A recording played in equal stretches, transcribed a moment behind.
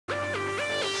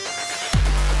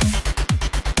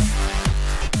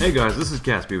Hey guys, this is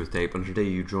Kerbal with Tape, and today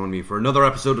you join me for another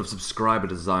episode of Subscriber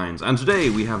Designs, and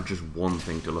today we have just one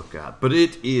thing to look at, but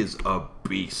it is a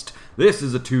beast. This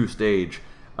is a two-stage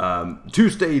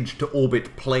to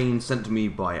orbit plane sent to me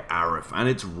by Arif, and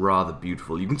it's rather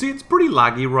beautiful. You can see it's pretty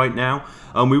laggy right now.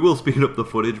 We will speed up the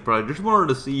footage, but I just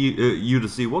wanted to see you to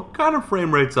see what kind of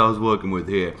frame rates I was working with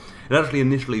here. It actually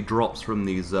initially drops from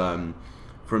these the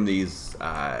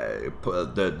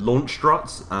launch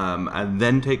struts, and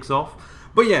then takes off.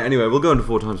 But yeah, anyway, we'll go into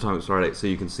 4x time accelerate so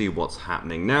you can see what's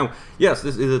happening. Now, yes,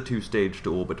 this is a two-stage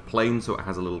to orbit plane, so it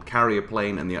has a little carrier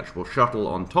plane and the actual shuttle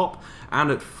on top. And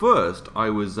at first, I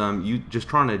was just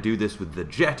trying to do this with the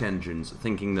jet engines,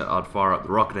 thinking that I'd fire up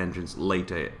the rocket engines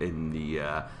later in the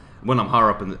when I'm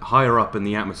higher up in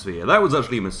the atmosphere. That was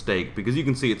actually a mistake, because you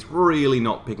can see it's really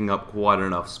not picking up quite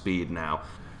enough speed now.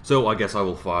 So I guess I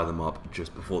will fire them up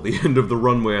just before the end of the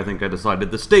runway. I think I decided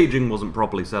the staging wasn't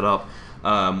properly set up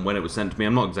when it was sent to me.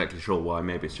 I'm not exactly sure why.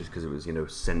 Maybe it's just because it was, you know,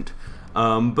 sent.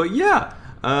 But yeah,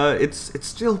 it's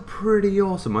still pretty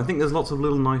awesome. I think there's lots of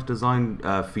little nice design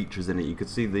features in it. You could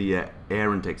see the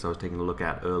air intakes I was taking a look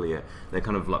at earlier. They're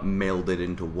kind of like melded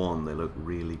into one. They look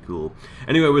really cool.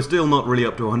 Anyway, we're still not really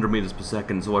up to 100 meters per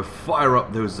second, so I fire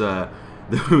up those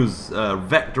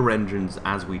vector engines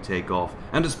as we take off,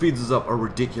 and it speeds us up a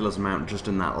ridiculous amount just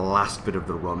in that last bit of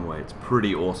the runway. It's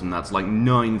pretty awesome. That's like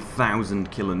 9,000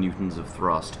 kilonewtons of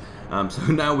thrust. So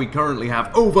now we currently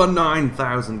have over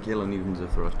 9,000 kilonewtons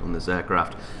of thrust on this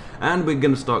aircraft, and we're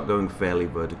going to start going fairly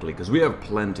vertically because we have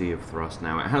plenty of thrust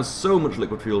now. It has so much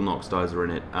liquid fuel and oxidizer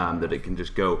in it that it can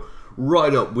just go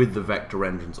right up with the vector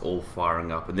engines all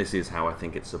firing up, and this is how I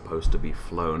think it's supposed to be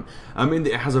flown. I mean,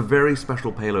 it has a very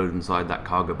special payload inside that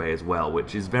cargo bay as well,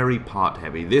 which is very part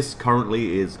heavy. This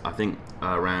currently is, I think,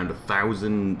 around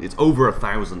 1,000, it's over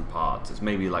 1,000 parts. It's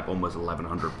maybe like almost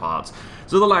 1,100 parts.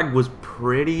 So the lag was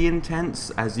pretty intense,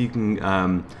 as you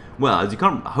can, well, as you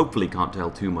hopefully can't tell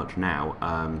too much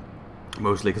now.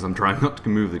 Mostly because I'm trying not to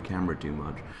move the camera too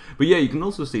much. But yeah, you can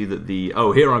also see that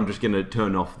here I'm just going to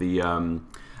turn off the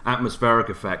atmospheric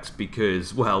effects,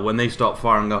 because, well, when they start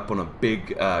firing up on a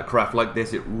big craft like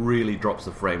this, it really drops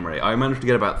the frame rate. I managed to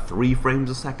get about 3 frames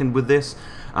a second with this,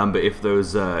 but if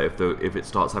it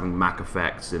starts having Mach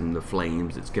effects in the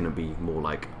flames, it's going to be more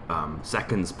like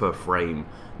seconds per frame,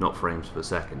 not frames per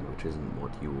second, which isn't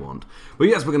what you want. But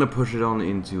yes, we're going to push it on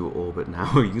into orbit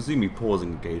now. You can see me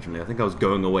pausing occasionally. I think I was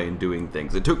going away and doing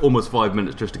things. It took almost 5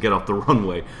 minutes just to get off the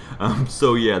runway.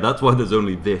 So yeah, that's why there's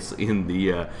only this in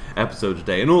the episode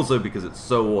today. And also because it's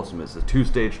so awesome. It's a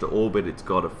 2-stage to orbit. It's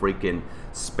got a freaking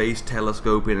space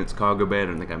telescope in its cargo bay. I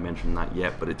don't think I mentioned that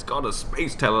yet, but it's got a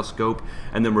space telescope,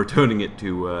 and then returning it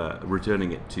to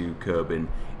Kerbal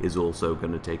is also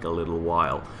going to take a little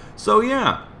while. So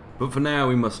yeah. But for now,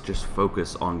 we must just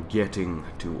focus on getting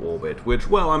to orbit, which,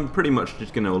 well, I'm pretty much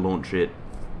just going to launch it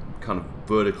kind of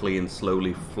vertically and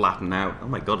slowly flatten out. Oh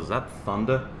my god, is that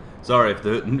thunder? Sorry if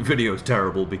the video is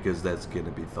terrible, because there's going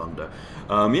to be thunder.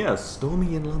 Yeah,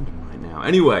 stormy in London right now.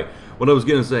 Anyway, what I was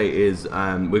going to say is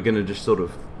we're going to just sort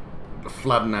of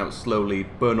flatten out slowly,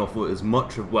 burn off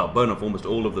almost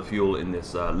all of the fuel in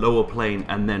this lower plane,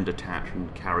 and then detach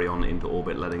and carry on into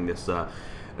orbit, letting this a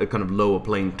kind of lower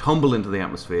plane tumble into the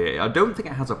atmosphere. I don't think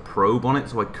it has a probe on it,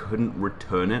 so I couldn't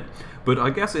return it. But I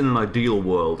guess in an ideal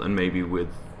world, and maybe with...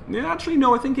 Yeah, actually,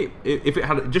 no, I think if it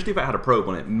had a probe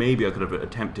on it, maybe I could have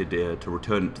attempted to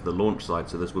return it to the launch site,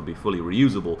 so this would be fully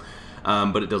reusable.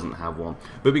 But it doesn't have one.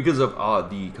 But because of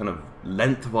the kind of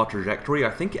length of our trajectory, I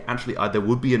think actually there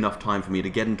would be enough time for me to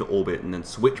get into orbit and then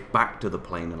switch back to the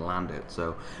plane and land it.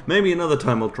 So maybe another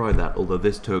time I'll try that, although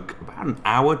this took about an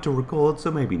hour to record,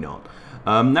 so maybe not.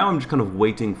 Now I'm just kind of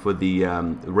waiting for the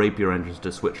Rapier engines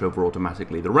to switch over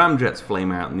automatically. The ramjets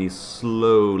flame out and these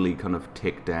slowly kind of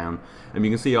tick down. And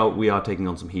you can see we are taking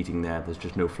on some heating there. There's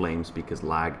just no flames because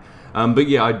lag. But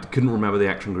yeah, I couldn't remember the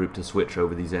action group to switch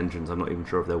over these engines. I'm not even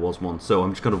sure if there was one. So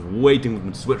I'm just kind of waiting for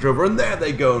them to switch over, and there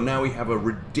they go. Now we have a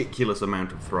ridiculous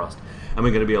amount of thrust. And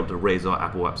we're going to be able to raise our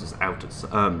apoapsis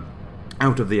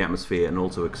out of the atmosphere, and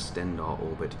also extend our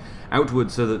orbit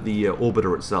outwards so that the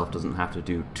orbiter itself doesn't have to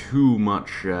do too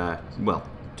much,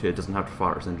 it doesn't have to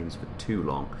fire its engines for too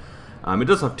long. It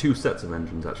does have 2 sets of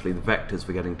engines, actually, the vectors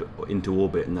for getting into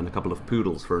orbit, and then a couple of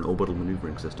poodles for an orbital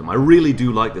maneuvering system. I really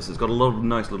do like this. It's got a lot of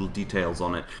nice little details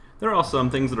on it. There are some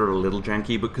things that are a little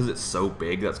janky, because it's so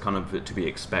big, that's kind of to be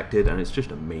expected, and it's just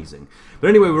amazing.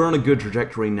 But anyway, we're on a good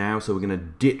trajectory now, so we're going to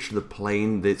ditch the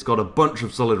plane. It's got a bunch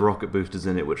of solid rocket boosters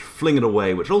in it, which fling it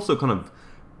away, which also kind of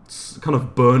kind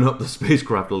of burn up the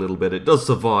spacecraft a little bit. It does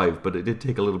survive, but it did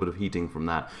take a little bit of heating from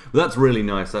that. But that's really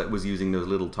nice. That was using those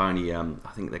little tiny, I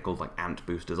think they're called like ant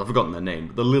boosters. I've forgotten their name,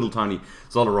 but the little tiny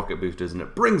solar rocket boosters, and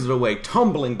it brings it away,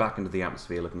 tumbling back into the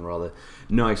atmosphere, looking rather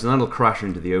nice. And that'll crash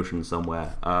into the ocean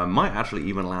somewhere. Might actually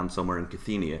even land somewhere in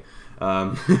Cathenia.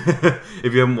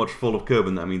 If you haven't watched Fall of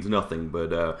Kerbal, that means nothing,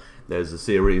 but there's a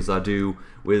series I do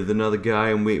with another guy,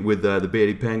 and with the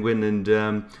bearded penguin,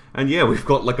 and yeah, we've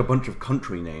got like a bunch of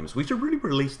country names. We should really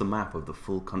release the map of the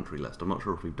full country list. I'm not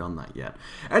sure if we've done that yet.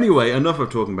 Anyway, enough of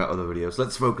talking about other videos.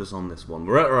 Let's focus on this one.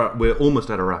 We're almost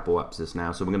at our apoapsis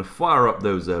now, so we're going to fire up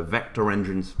those vector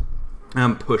engines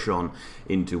and push on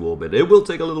into orbit. It will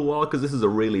take a little while because this is a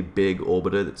really big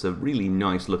orbiter. It's a really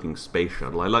nice looking space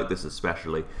shuttle. I like this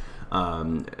especially.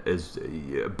 As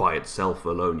by itself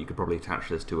alone, you could probably attach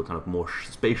this to a kind of more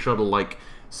space shuttle-like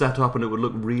setup, and it would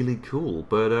look really cool.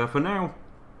 But for now,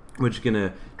 we're just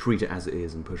gonna treat it as it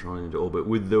is and push on into orbit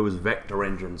with those vector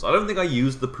engines. I don't think I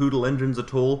used the Poodle engines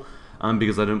at all,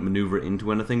 because I don't maneuver it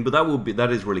into anything. But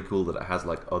that is really cool that it has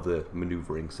like other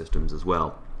maneuvering systems as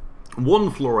well.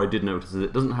 One flaw I did notice is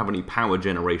it doesn't have any power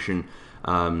generation.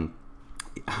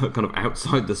 Kind of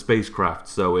outside the spacecraft,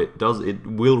 so it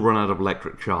will run out of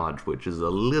electric charge, which is a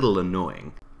little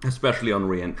annoying, especially on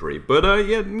re-entry. But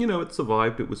yeah, you know, it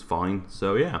survived, it was fine.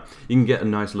 So yeah, you can get a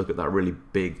nice look at that really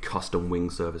big custom wing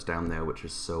surface down there, which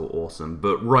is so awesome.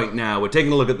 But right now, we're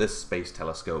taking a look at this space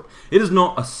telescope. It is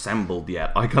not assembled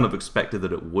yet. I kind of expected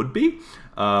that it would be,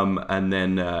 and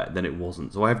then it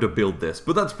wasn't. So I have to build this,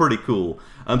 but that's pretty cool.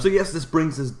 So yes, this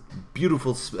brings this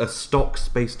beautiful stock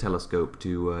space telescope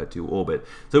to orbit.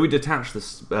 So we detach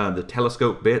the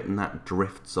telescope bit, and that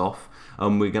drifts off.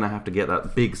 We're going to have to get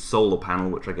that big solar panel,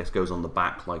 which I guess goes on the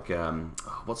back, like,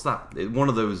 what's that? One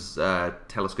of those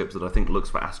telescopes that I think looks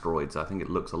for asteroids. I think it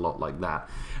looks a lot like that.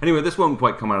 Anyway, this won't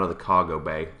quite come out of the cargo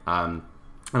bay.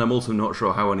 And I'm also not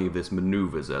sure how any of this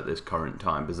maneuvers at this current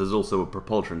time, because there's also a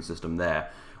propulsion system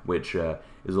there, which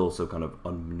is also kind of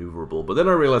unmaneuverable. But then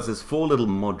I realized there's 4 little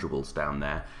modules down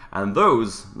there, and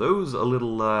those are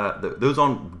little, those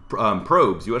aren't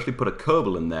probes. You actually put a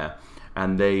Kerbal in there,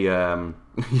 and they,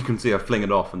 you can see I fling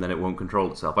it off and then it won't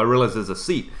control itself. I realize there's a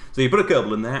seat. So you put a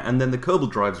Kerbal in there, and then the Kerbal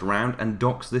drives around and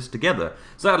docks this together.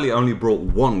 Sadly, I only brought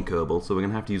one Kerbal, so we're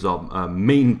going to have to use our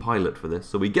main pilot for this.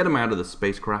 So we get him out of the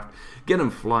spacecraft, get him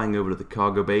flying over to the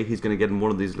cargo bay. He's going to get in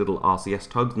one of these little RCS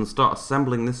tugs and start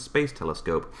assembling this space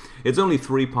telescope. It's only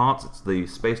 3 parts. It's the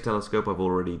space telescope I've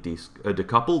already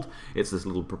decoupled. It's this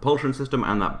little propulsion system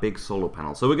and that big solar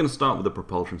panel. So we're going to start with the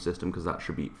propulsion system because that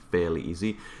should be fairly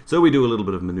easy. So we do a little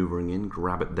bit of maneuvering in,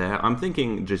 grab it there. I'm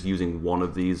thinking just using one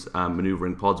of these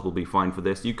maneuvering pods will be fine for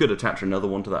this. You could attach another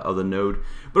one to that other node,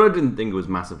 but I didn't think it was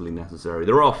massively necessary.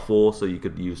 There are 4, so you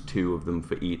could use 2 of them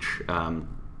for each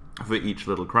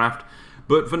little craft.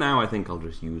 But for now, I think I'll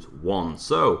just use 1.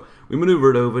 So we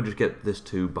maneuver it over, just get this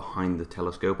tube behind the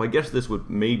telescope. I guess this would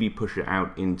maybe push it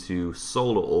out into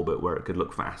solar orbit where it could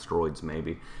look for asteroids,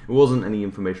 maybe. There wasn't any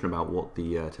information about what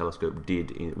the telescope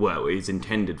did, well, is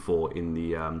intended for in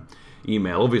the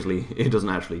email. Obviously, it doesn't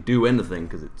actually do anything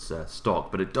because it's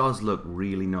stock, but it does look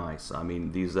really nice. I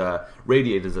mean, these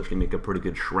radiators actually make a pretty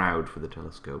good shroud for the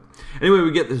telescope. Anyway,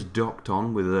 we get this docked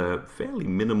on with a fairly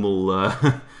minimal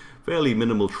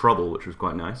trouble, which was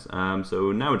quite nice.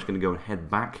 So now we're just going to go and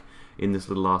head back in this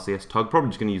little RCS tug. Probably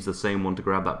just going to use the same one to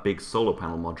grab that big solar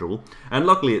panel module. And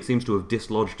luckily it seems to have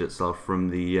dislodged itself from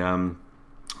the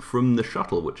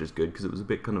shuttle, which is good because it was a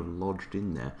bit kind of lodged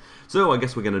in there. So I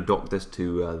guess we're going to dock this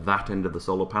to that end of the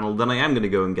solar panel. Then I am going to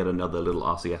go and get another little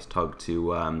RCS tug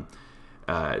to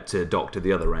dock to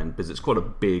the other end, because it's quite a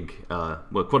big,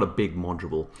 quite a big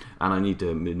module, and I need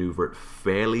to maneuver it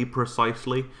fairly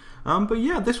precisely. But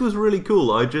yeah, this was really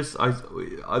cool.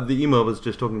 The email was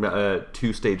just talking about a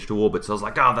 2-stage to orbit, so I was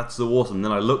like, oh, that's so awesome.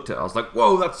 Then I looked at it, I was like,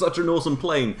 whoa, that's such an awesome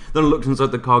plane. Then I looked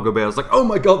inside the cargo bay, I was like, oh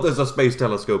my god, there's a space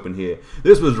telescope in here.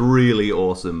 This was really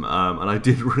awesome, and I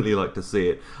did really like to see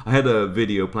it. I had a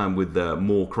video planned with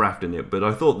more craft in it, but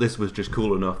I thought this was just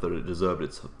cool enough that it deserved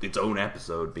its own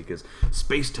episode, because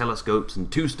space telescopes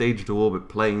and 2-stage to orbit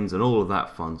planes and all of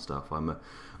that fun stuff, I'm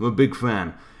a big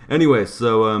fan. Anyway,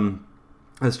 so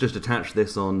let's just attach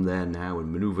this on there now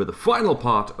and maneuver the final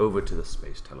part over to the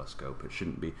space telescope. It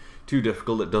shouldn't be too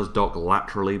difficult. It does dock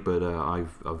laterally, but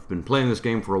I've been playing this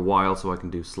game for a while, so I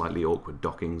can do slightly awkward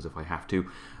dockings if I have to.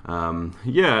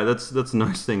 Yeah, that's a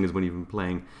nice thing, is when you've been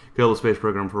playing Kerbal Space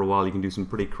Program for a while, you can do some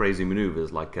pretty crazy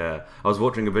maneuvers. Like I was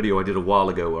watching a video I did a while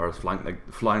ago where I was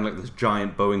flying like this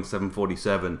giant Boeing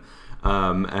 747.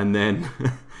 and then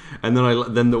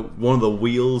one of the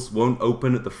wheels won't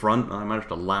open at the front, and I managed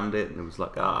to land it, and it was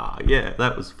like, yeah,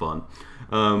 that was fun.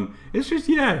 It's just,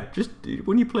 yeah, just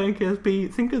when you're playing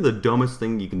KSP, think of the dumbest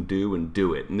thing you can do and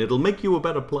do it, and it'll make you a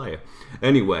better player.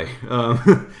 Anyway,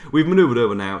 we've maneuvered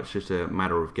over now. It's just a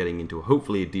matter of getting into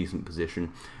hopefully a decent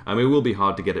position. It will be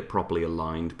hard to get it properly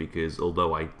aligned because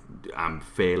although I am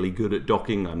fairly good at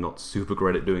docking, I'm not super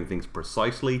great at doing things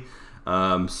precisely.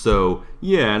 So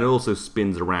yeah, and it also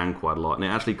spins around quite a lot, and it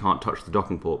actually can't touch the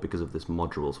docking port because of this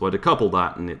module, so I decoupled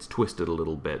that and it's twisted a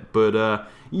little bit, but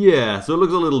yeah, so it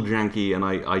looks a little janky, and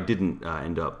I didn't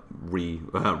end up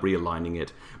realigning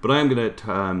it, but I am going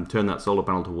to turn that solar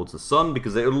panel towards the sun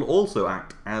because it will also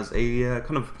act as a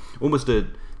kind of almost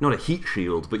not a heat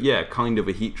shield, but yeah, kind of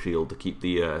a heat shield to keep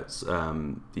the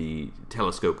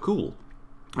telescope cool.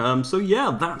 So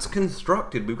yeah, that's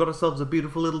constructed. We've got ourselves a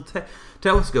beautiful little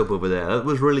telescope over there. That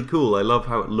was really cool. I love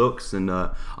how it looks, and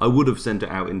I would have sent it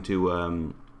out into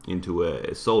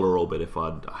a solar orbit if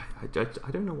I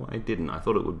don't know why I didn't. I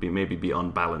thought it would maybe be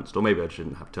unbalanced, or maybe I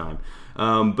shouldn't have time.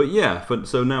 But yeah,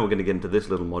 so now we're going to get into this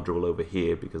little module over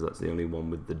here because that's the only one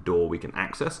with the door we can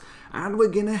access, and we're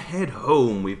going to head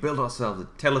home. We've built ourselves a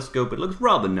telescope. It looks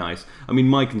rather nice. I mean,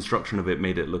 my construction of it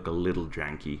made it look a little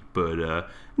janky, but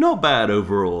not bad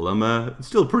overall. I'm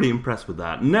still pretty impressed with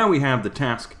that. Now we have the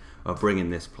task of bringing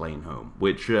this plane home,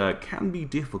 which can be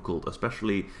difficult,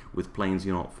 especially with planes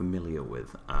you're not familiar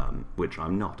with, which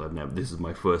I'm not. This is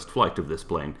my first flight of this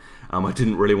plane. I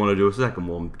didn't really want to do a second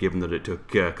one, given that it took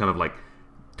kind of like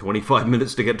 25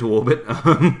 minutes to get to orbit.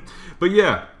 But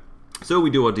yeah, so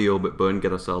we do our deorbit burn,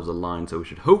 get ourselves aligned, so we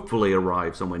should hopefully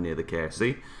arrive somewhere near the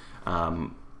KSC.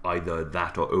 Either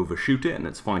that or overshoot it, and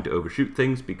it's fine to overshoot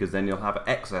things because then you'll have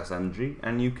excess energy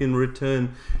and you can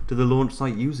return to the launch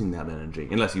site using that energy.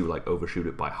 Unless you like overshoot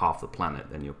it by half the planet,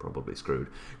 then you're probably screwed.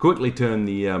 Quickly turn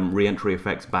the re-entry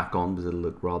effects back on because it'll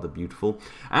look rather beautiful,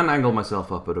 and angle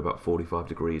myself up at about 45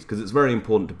 degrees because it's very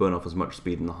important to burn off as much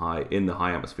speed in the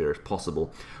high atmosphere as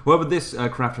possible. However, this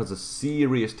craft has a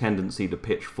serious tendency to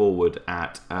pitch forward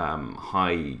at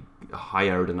high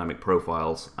aerodynamic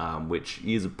profiles, which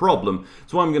is a problem.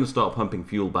 So I'm going to start pumping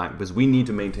fuel back because we need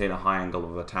to maintain a high angle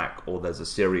of attack, or there's a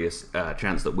serious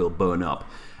chance that we'll burn up.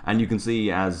 And you can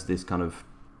see as this kind of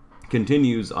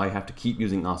continues, I have to keep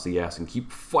using RCS and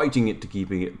keep fighting it to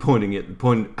keep pointing it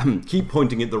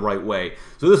the right way.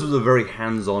 So this was a very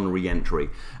hands-on re-entry.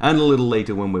 And a little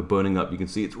later when we're burning up, you can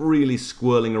see it's really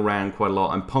swirling around quite a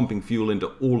lot. I'm pumping fuel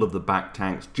into all of the back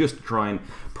tanks just to try and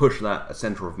push that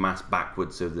center of mass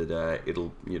backwards so that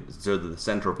so that the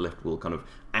center of lift will kind of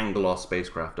angle our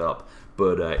spacecraft up.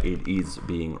 But it is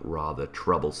being rather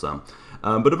troublesome.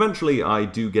 But eventually I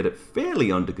do get it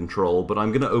fairly under control, but I'm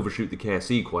going to overshoot the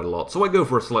KSE quite a lot, so I go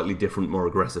for a slightly different, more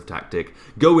aggressive tactic,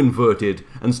 go inverted,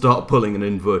 and start pulling an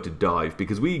inverted dive,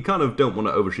 because we kind of don't want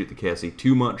to overshoot the KSE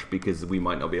too much, because we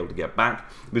might not be able to get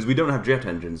back, because we don't have jet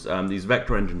engines. These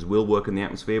vector engines will work in the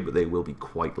atmosphere, but they will be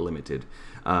quite limited.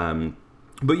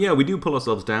 But yeah, we do pull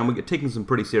ourselves down. We get taking some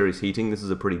pretty serious heating. This is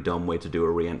a pretty dumb way to do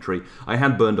a re-entry. I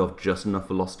had burned off just enough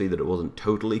velocity that it wasn't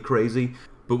totally crazy.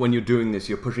 But when you're doing this,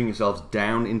 you're pushing yourselves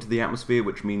down into the atmosphere,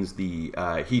 which means the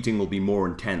heating will be more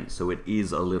intense, so it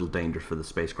is a little dangerous for the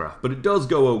spacecraft. But it does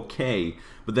go okay.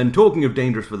 But then, talking of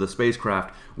dangerous for the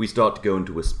spacecraft, we start to go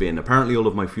into a spin. Apparently all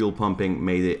of my fuel pumping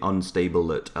made it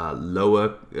unstable at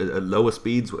lower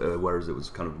speeds, whereas it was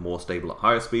kind of more stable at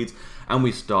higher speeds, and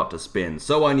we start to spin.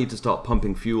 So I need to start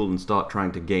pumping fuel and start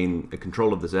trying to gain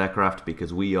control of this aircraft,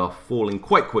 because we are falling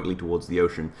quite quickly towards the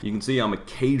ocean. You can see I'm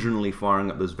occasionally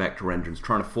firing up those vector engines,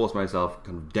 trying to force myself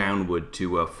kind of downward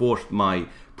to force my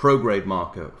prograde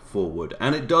marker forward,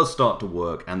 and it does start to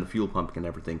work, and the fuel pumping and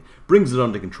everything brings it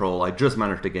under control. I just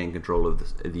managed to gain control of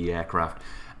the aircraft,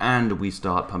 and we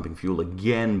start pumping fuel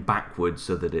again backwards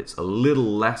so that it's a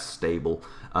little less stable,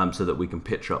 so that we can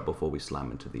pitch up before we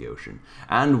slam into the ocean.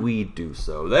 And we do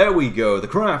so. There we go. The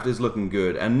craft is looking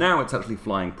good, and now it's actually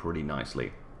flying pretty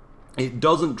nicely. It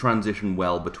doesn't transition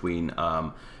well between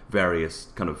various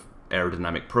kind of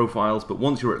aerodynamic profiles, but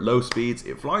once you're at low speeds,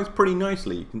 it flies pretty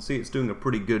nicely. You can see it's doing a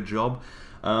pretty good job.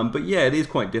 But yeah, it is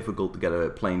quite difficult to get a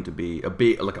plane to be a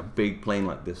big plane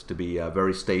like this to be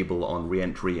very stable on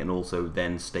re-entry, and also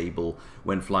then stable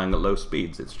when flying at low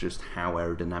speeds. It's just how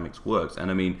aerodynamics works.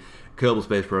 And I mean, Kerbal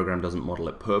Space Program doesn't model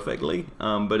it perfectly,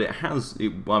 but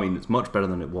I mean, it's much better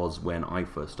than it was when I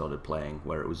first started playing,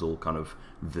 where it was all kind of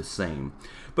the same.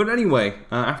 But anyway,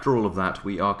 after all of that,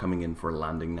 we are coming in for a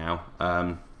landing now.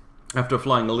 After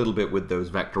flying a little bit with those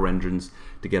vector engines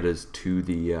to get us to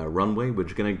the runway, we're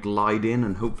just going to glide in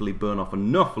and hopefully burn off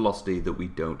enough velocity that we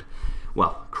don't,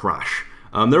 well, crash.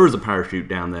 There is a parachute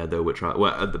down there, though, well,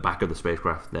 at the back of the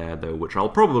spacecraft there, though, which I'll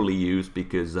probably use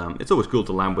because it's always cool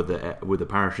to land with a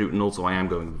parachute, and also I am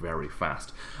going very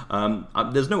fast.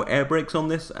 There's no air brakes on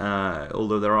this,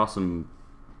 although there are some.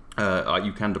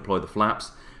 You can deploy the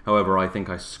flaps. However, I think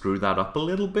I screwed that up a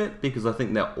little bit because I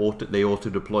think they auto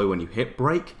deploy when you hit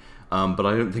brake, but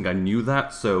I don't think I knew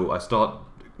that, so I start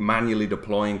manually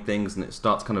deploying things and it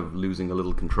starts kind of losing a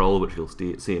little control, which you'll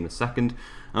see in a second.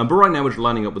 But right now we're just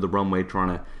lining up with the runway,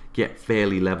 trying to get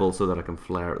fairly level so that I can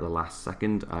flare at the last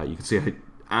second. You can see I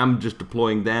am just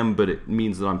deploying them, but it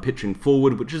means that I'm pitching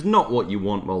forward, which is not what you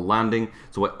want while landing,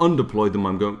 so I undeploy them.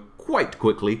 I'm going quite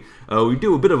quickly. We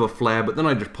do a bit of a flare, but then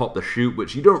I just pop the chute,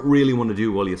 which you don't really want to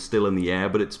do while you're still in the air,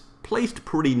 but it's placed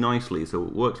pretty nicely, so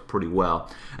it works pretty well.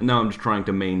 And now I'm just trying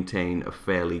to maintain a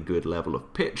fairly good level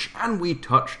of pitch, and we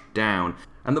touch down.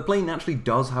 And the plane actually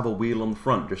does have a wheel on the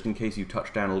front, just in case you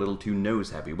touch down a little too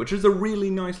nose heavy, which is a really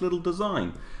nice little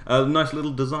design. Nice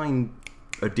little design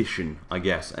addition, I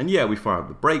guess. And yeah, we fire up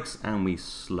the brakes, and we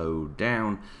slow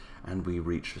down, and we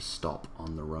reach a stop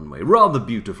on the runway rather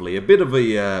beautifully. A bit of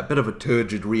a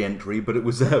turgid re-entry, but it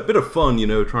was a bit of fun, you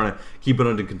know, trying to keep it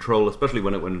under control, especially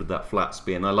when it went into that flat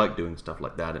spin. I like doing stuff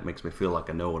like that. It makes me feel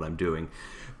like I know what I'm doing.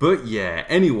 But yeah,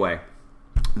 anyway,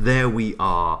 there we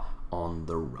are on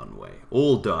the runway,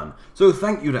 all done. So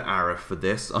thank you to Arif for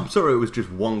this. I'm sorry it was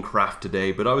just one craft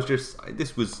today, but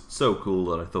this was so cool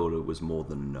that I thought it was more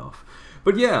than enough.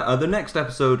 But yeah, the next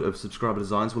episode of Subscriber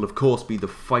Designs will of course be the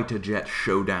Fighter Jet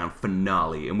Showdown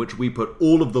finale, in which we put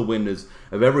all of the winners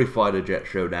of every Fighter Jet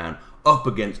Showdown up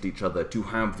against each other to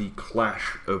have the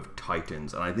clash of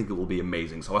titans, and I think it will be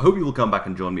amazing. So I hope you will come back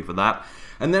and join me for that,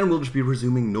 and then we'll just be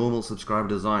resuming normal Subscriber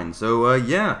Design. So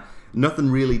yeah,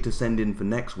 nothing really to send in for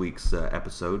next week's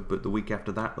episode, but the week after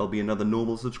that there'll be another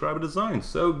normal Subscriber Design,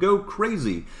 so go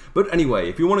crazy. But anyway,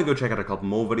 if you want to go check out a couple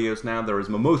more videos now, there is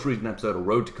my most recent episode of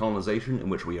Road to Colonization, in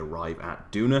which we arrive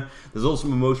at Duna. There's also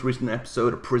my most recent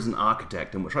episode of Prison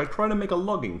Architect, in which I try to make a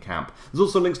logging camp. There's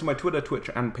also links to my Twitter, Twitch,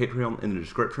 and Patreon in the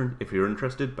description if you're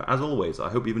interested, but as always,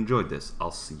 I hope you've enjoyed this.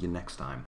 I'll see you next time.